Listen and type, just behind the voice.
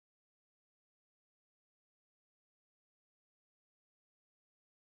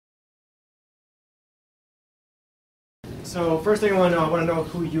So first thing I want to know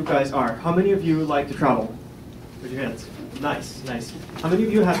who you guys are. How many of you like to travel? Raise your hands. Nice, nice. How many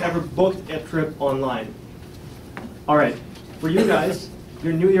of you have ever booked a trip online? All right. For you guys,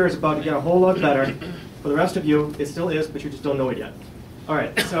 your new year is about to get a whole lot better. For the rest of you, it still is, but you just don't know it yet. All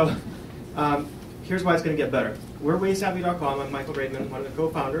right. So here's why it's going to get better. We're WaySavvy.com. I'm Michael Raidman, one of the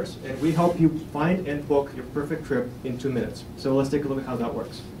co-founders, and we help you find and book your perfect trip in 2 minutes. So let's take a look at how that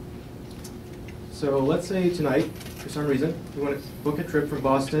works. So let's say tonight, for some reason, you want to book a trip from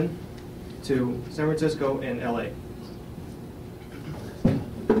Boston to San Francisco and LA.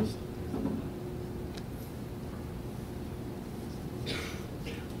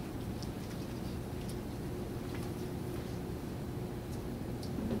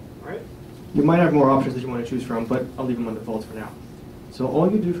 Alright. You might have more options that you want to choose from, but I'll leave them on default for now. So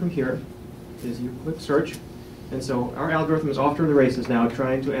all you do from here is you click search. And so our algorithm is off to the races now,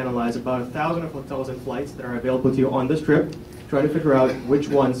 trying to analyze about 1,000 of hotels and flights that are available to you on this trip, trying to figure out which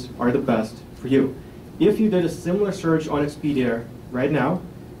ones are the best for you. If you did a similar search on Expedia right now,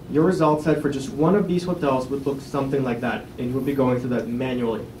 your result set for just one of these hotels would look something like that, and you would be going through that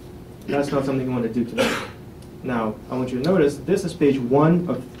manually. That's not something you want to do today. Now, I want you to notice this is page 1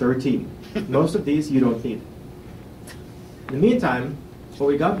 of 13. Most of these you don't need. In the meantime, what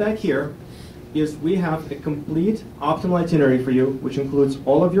we got back here is we have a complete optimal itinerary for you, which includes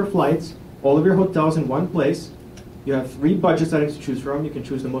all of your flights, all of your hotels in one place. You have 3 budget settings to choose from. You can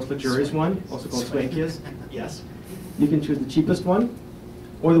choose the most luxurious one, also called swankiest. Yes. You can choose the cheapest one,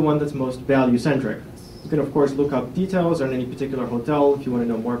 or the one that's most value-centric. You can, of course, look up details on any particular hotel if you want to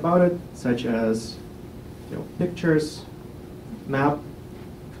know more about it, such as pictures, map,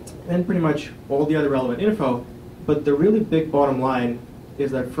 and pretty much all the other relevant info. But the really big bottom line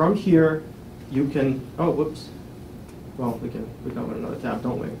is that from here, you can, oh, whoops. Well, we got another tab,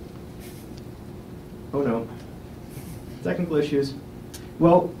 don't we? Oh no. Technical issues.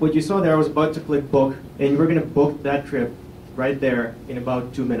 Well, what you saw there, I was about to click book, and you were going to book that trip right there in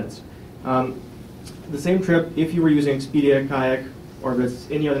about 2 minutes. The same trip, if you were using Expedia, Kayak, or with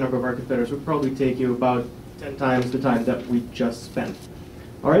any other number of our competitors, would probably take you about 10 times the time that we just spent.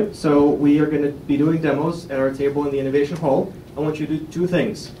 All right, so we are going to be doing demos at our table in the Innovation Hall. I want you to do 2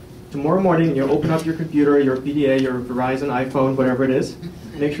 things. Tomorrow morning, you open up your computer, your PDA, your Verizon, iPhone, whatever it is.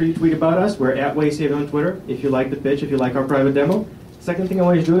 Make sure you tweet about us. We're at WaySavvy on Twitter if you like the pitch, if you like our private demo. Second thing I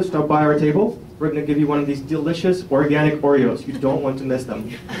want you to do is stop by our table. We're going to give you one of these delicious organic Oreos. You don't want to miss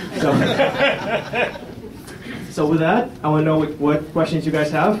them. So with that, I want to know what questions you guys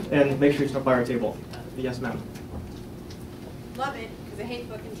have, and make sure you stop by our table. Yes, ma'am. Love it, because I hate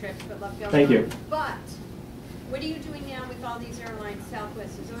booking trips, but love going. Thank you. But what are you doing now with all these airlines?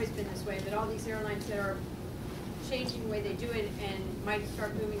 Southwest has always been this way, but all these airlines that are changing the way they do it and might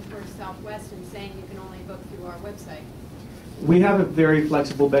start moving towards Southwest and saying you can only book through our website. We have a very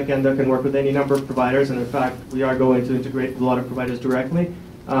flexible backend that can work with any number of providers, and in fact, we are going to integrate with a lot of providers directly.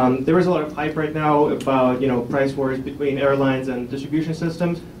 There is a lot of hype right now about price wars between airlines and distribution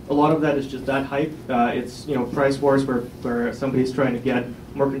systems. A lot of that is just that hype. It's price wars where somebody's trying to get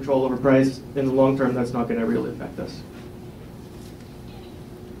more control over price. In the long term, that's not going to really affect us.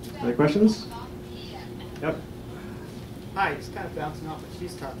 Other questions? Yep. Hi, just kind of bouncing off what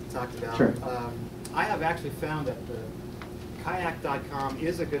she's talked about. Sure. I have actually found that the kayak.com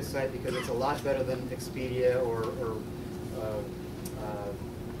is a good site because it's a lot better than Expedia or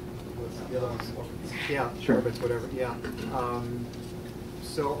what's the other ones? Yeah, sure. Orbitz, whatever. Yeah.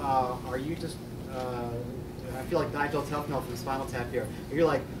 So are you just? I feel like Nigel Tufnell from Spinal Tap here. You're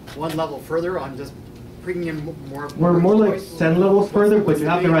like one level further on just bringing in more. We're more like 10 levels further, but you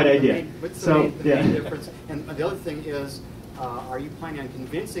have the right idea. What's the main difference? And the other thing is, are you planning on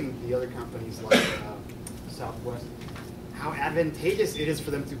convincing the other companies like Southwest how advantageous it is for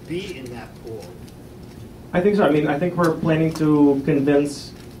them to be in that pool? I think so. I mean, I think we're planning to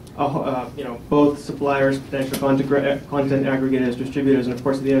convince both suppliers, potential content aggregators, distributors, and of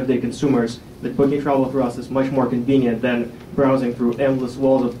course at the end of the day consumers that booking travel through us is much more convenient than browsing through endless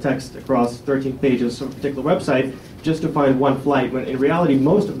walls of text across 13 pages of a particular website just to find one flight, when in reality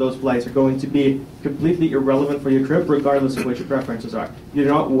most of those flights are going to be completely irrelevant for your trip regardless of what your preferences are. You do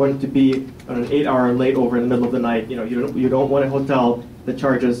not want to be on an 8-hour layover in the middle of the night. You don't want a hotel that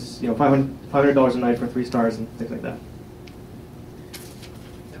charges $500 a night for 3 stars and things like that.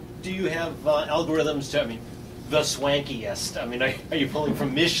 Do you have algorithms to, the swankiest? Are you pulling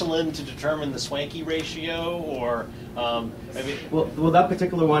from Michelin to determine the swanky ratio, or Well, that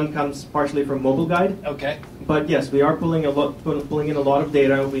particular one comes partially from Mobile Guide. Okay. But yes, we are pulling in a lot of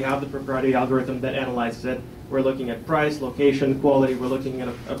data. We have the proprietary algorithm that analyzes it. We're looking at price, location, quality. We're looking at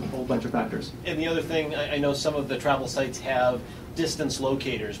a whole bunch of factors. And the other thing, I know some of the travel sites have distance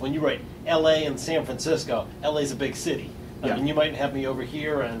locators. When you write LA and San Francisco, LA's a big city. Yeah. And you might have me over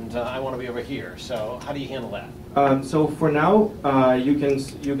here, and I want to be over here. So how do you handle that? So for now, you can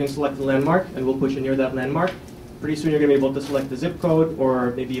select the landmark, and we'll put you near that landmark. Pretty soon, you're going to be able to select the zip code,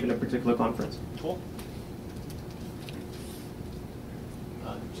 or maybe even a particular conference. Cool.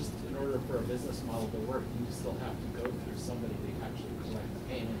 Just in order for a business model to work, you still have to go through somebody to actually collect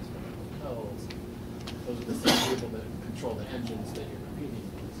payments from the hotels. Those are the same people that control the engines that you're competing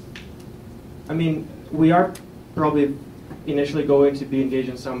with. I mean, we are probably initially going to be engaged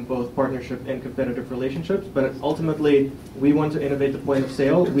in some both partnership and competitive relationships, but ultimately we want to innovate the point of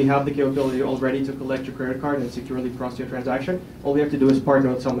sale. We have the capability already to collect your credit card and securely process your transaction. All we have to do is partner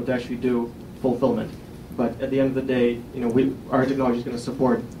with someone to actually do fulfillment. But at the end of the day, our technology is going to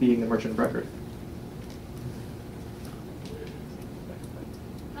support being the merchant of record.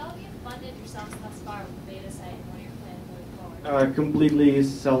 How have you funded yourselves thus far with the beta site, and what are your plans moving forward? Completely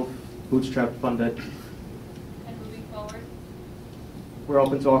self-bootstrapped funded. And moving forward? We're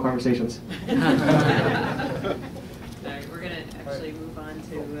open to all conversations. All right, we're going to actually move on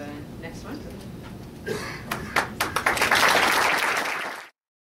to next one.